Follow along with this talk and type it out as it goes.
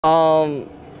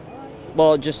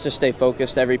Well, just to stay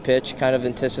focused every pitch, kind of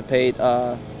anticipate,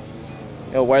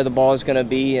 where the ball is going to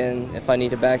be and if I need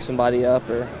to back somebody up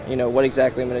or, what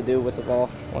exactly I'm going to do with the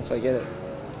ball once I get it.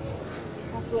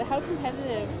 Absolutely. How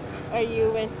competitive are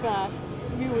you with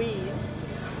Ruiz?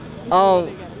 Um,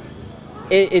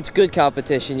 it's good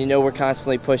competition. We're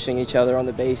constantly pushing each other on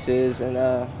the bases and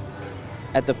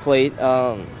at the plate,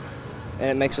 and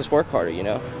it makes us work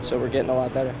harder, so we're getting a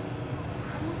lot better.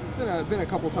 It's been a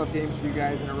couple tough games for you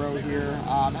guys in a row here.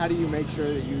 How do you make sure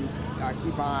that you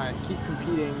keep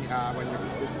competing when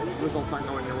the results aren't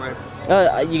going your way?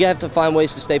 You have to find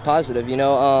ways to stay positive.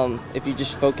 If you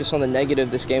just focus on the negative,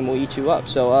 this game will eat you up.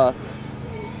 So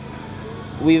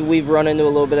we've run into a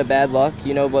little bit of bad luck,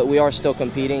 but we are still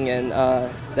competing, and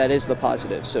that is the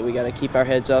positive. So we got to keep our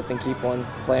heads up and keep on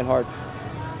playing hard.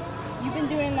 You've been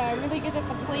doing really good at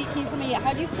the plate. Can you tell me,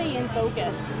 how do you stay in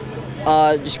focus?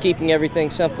 Just keeping everything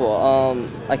simple.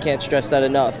 I can't stress that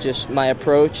enough. Just my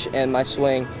approach and my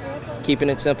swing, keeping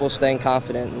it simple, staying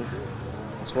confident, and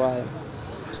that's why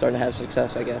I'm starting to have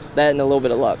success, I guess. That and a little bit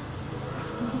of luck.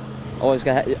 Always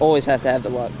have to have the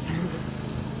luck.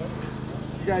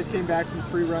 You guys came back from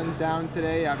 3 runs down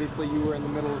today. Obviously, you were in the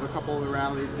middle of a couple of the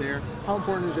rallies there. How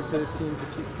important is it for this team to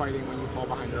keep fighting when you fall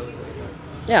behind early?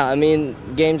 Yeah, I mean,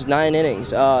 game's 9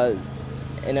 innings,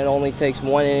 and it only takes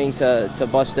 1 inning to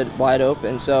bust it wide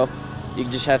open. So you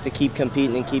just have to keep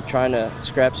competing and keep trying to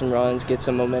scrap some runs, get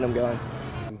some momentum going.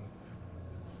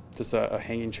 Just a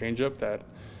hanging changeup that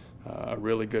a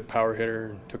really good power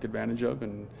hitter took advantage of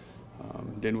and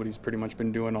did what he's pretty much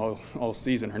been doing all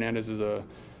season. Hernandez is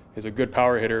a good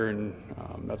power hitter, and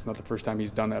that's not the first time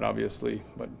he's done that, obviously.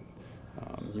 But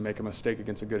you make a mistake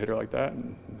against a good hitter like that,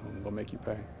 and they'll make you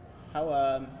pay.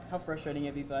 How frustrating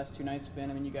have these last 2 nights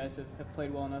been? I mean, you guys have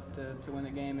played well enough to win the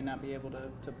game and not be able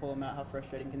to pull them out. How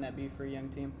frustrating can that be for a young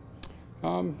team?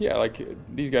 Yeah, like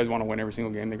these guys want to win every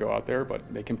single game they go out there, but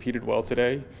they competed well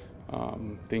today.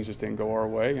 Things just didn't go our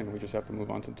way, and we just have to move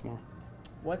on to tomorrow.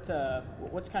 What's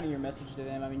kind of your message to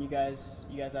them? I mean, you guys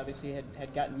obviously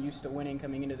had gotten used to winning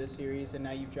coming into this series, and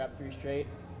now you've dropped 3 straight.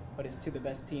 But it's to the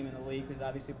best team in the league, who's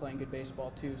obviously playing good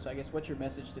baseball too. So I guess what's your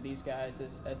message to these guys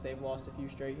as they've lost a few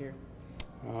straight here?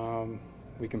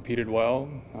 We competed well.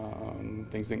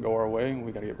 Things didn't go our way, and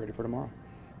we got to get ready for tomorrow.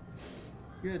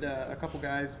 You had a couple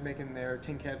guys making their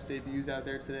TinCaps debuts out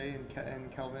there today,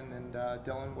 and Kelvin and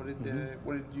Dylan.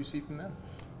 What did you see from them?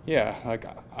 Yeah, like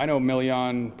I know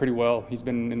Milian pretty well. He's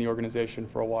been in the organization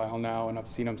for a while now, and I've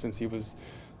seen him since he's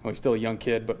still a young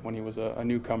kid, but when he was a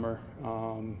newcomer.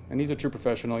 And he's a true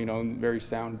professional, very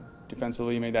sound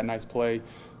defensively. He made that nice play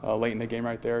late in the game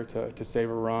right there to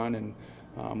save a run, and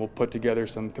we'll put together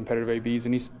some competitive ABs.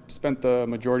 And he's spent the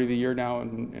majority of the year now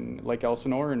in Lake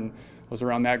Elsinore and was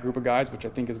around that group of guys, which I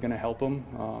think is going to help him,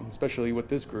 especially with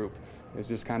this group, is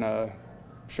just kind of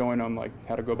showing them like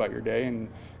how to go about your day and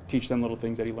teach them little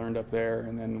things that he learned up there.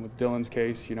 And then with Dylan's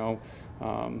case,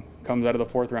 comes out of the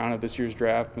 4th round of this year's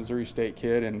draft, Missouri State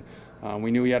kid, and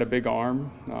we knew he had a big arm,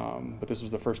 but this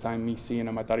was the first time me seeing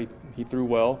him. I thought he threw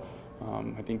well.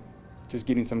 I think just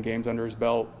getting some games under his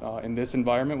belt in this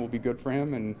environment will be good for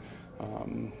him,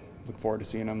 and look forward to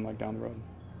seeing him down the road.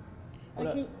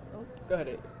 Go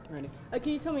ahead, Randy.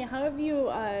 Can you tell me, how have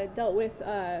you dealt with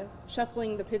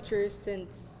shuffling the pitchers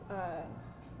since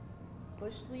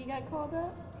Bushley got called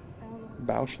up? I don't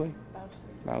know.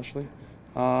 Bouchley.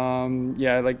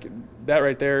 Yeah, like that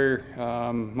right there,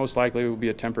 most likely will be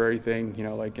a temporary thing.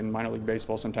 Like in minor league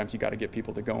baseball, sometimes you got to get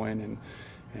people to go in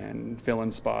and fill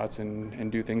in spots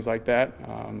and do things like that.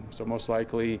 So most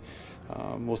likely,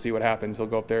 we'll see what happens. He'll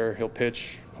go up there, he'll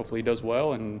pitch. Hopefully he does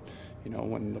well, and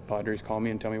when the Padres call me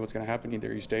and tell me what's going to happen,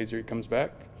 either he stays or he comes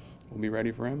back, we'll be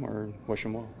ready for him or wish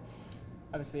him well.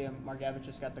 Obviously, Mark Abbott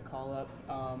just got the call up.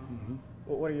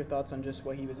 What are your thoughts on just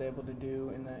what he was able to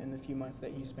do in the few months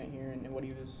that he spent here, and what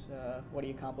he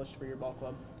accomplished for your ball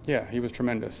club? Yeah, he was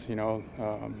tremendous.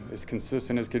 As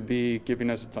consistent as could be, giving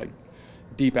us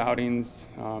deep outings,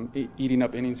 eating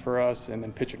up innings for us, and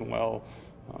then pitching well.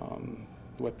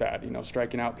 With that,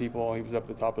 striking out people. He was up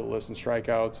at the top of the list in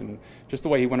strikeouts, and just the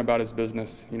way he went about his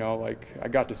business. I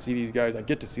get to see these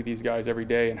guys every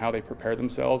day and how they prepare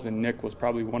themselves. And Nick was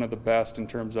probably one of the best in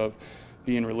terms of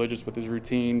being religious with his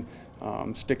routine,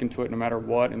 sticking to it no matter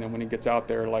what. And then when he gets out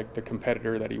there, like the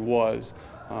competitor that he was,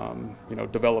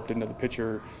 developed into the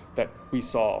pitcher that we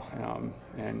saw.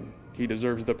 And he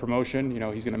deserves the promotion.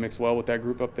 He's going to mix well with that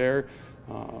group up there.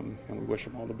 And we wish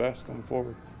him all the best going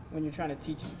forward. When you're trying to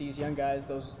teach these young guys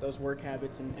those work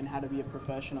habits and how to be a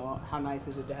professional, how nice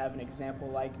is it to have an example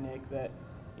like Nick that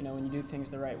you know, when you do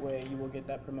things the right way, you will get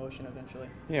that promotion eventually.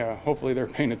 Yeah, hopefully they're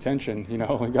paying attention. You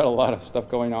know, we got a lot of stuff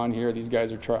going on here. These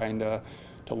guys are trying to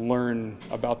learn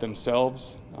about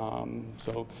themselves.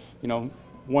 So, you know,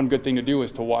 one good thing to do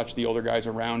is to watch the older guys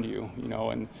around you. You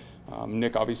know, and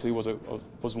Nick obviously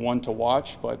was one to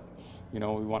watch, but you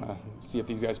know, we want to see if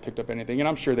these guys picked up anything, and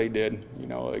I'm sure they did. You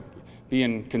know, like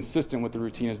being consistent with the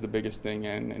routine is the biggest thing,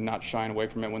 and not shying away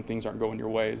from it when things aren't going your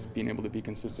way is being able to be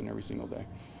consistent every single day.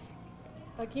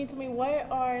 Can you tell me what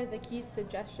are the key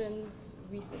suggestions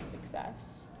recent success?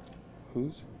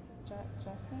 Whose?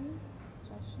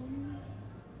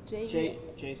 Jason.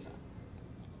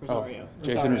 Rosario.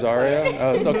 Jason Rosario.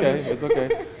 Oh, it's okay. It's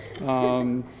okay.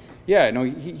 Yeah, no,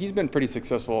 he's been pretty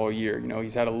successful all year. You know,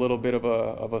 he's had a little bit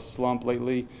of a slump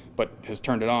lately, but has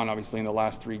turned it on obviously in the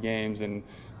last 3 games. And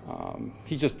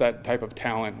he's just that type of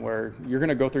talent where you're going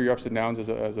to go through your ups and downs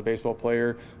as a baseball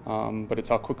player, but it's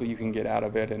how quickly you can get out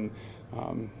of it. And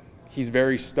he's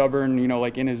very stubborn, you know,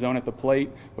 like in his zone at the plate,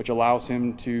 which allows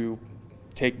him to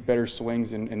take better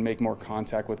swings and make more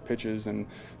contact with pitches. And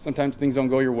sometimes things don't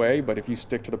go your way, but if you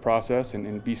stick to the process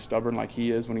and be stubborn like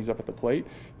he is when he's up at the plate,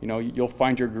 you know, you'll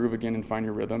find your groove again and find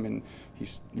your rhythm, and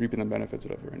he's reaping the benefits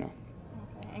of it right now.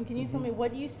 Okay. And can you tell me,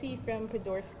 what do you see from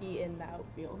Podorsky in the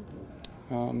outfield?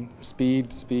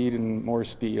 Speed, and more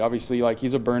speed. Obviously, like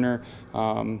he's a burner.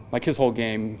 Like his whole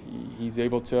game, he's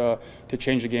able to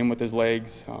change the game with his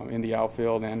legs in the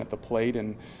outfield and at the plate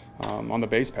and on the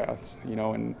base paths. You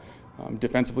know, and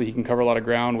defensively, he can cover a lot of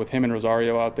ground with him and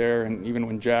Rosario out there, and even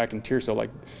when Jack and Tirso,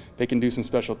 like they can do some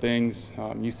special things.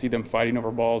 You see them fighting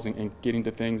over balls and getting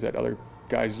to things that other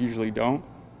guys usually don't.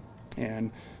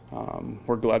 And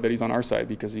we're glad that he's on our side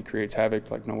because he creates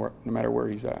havoc like no matter where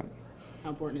he's at. How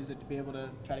important is it to be able to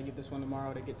try to get this one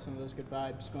tomorrow to get some of those good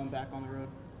vibes going back on the road?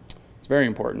 It's very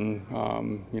important.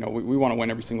 You know, we want to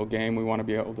win every single game. We want to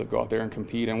be able to go out there and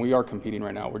compete, and we are competing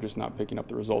right now. We're just not picking up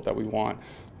the result that we want.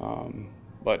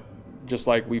 But just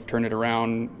like we've turned it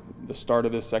around the start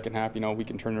of this second half, you know, we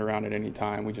can turn it around at any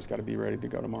time. We just got to be ready to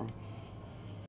go tomorrow.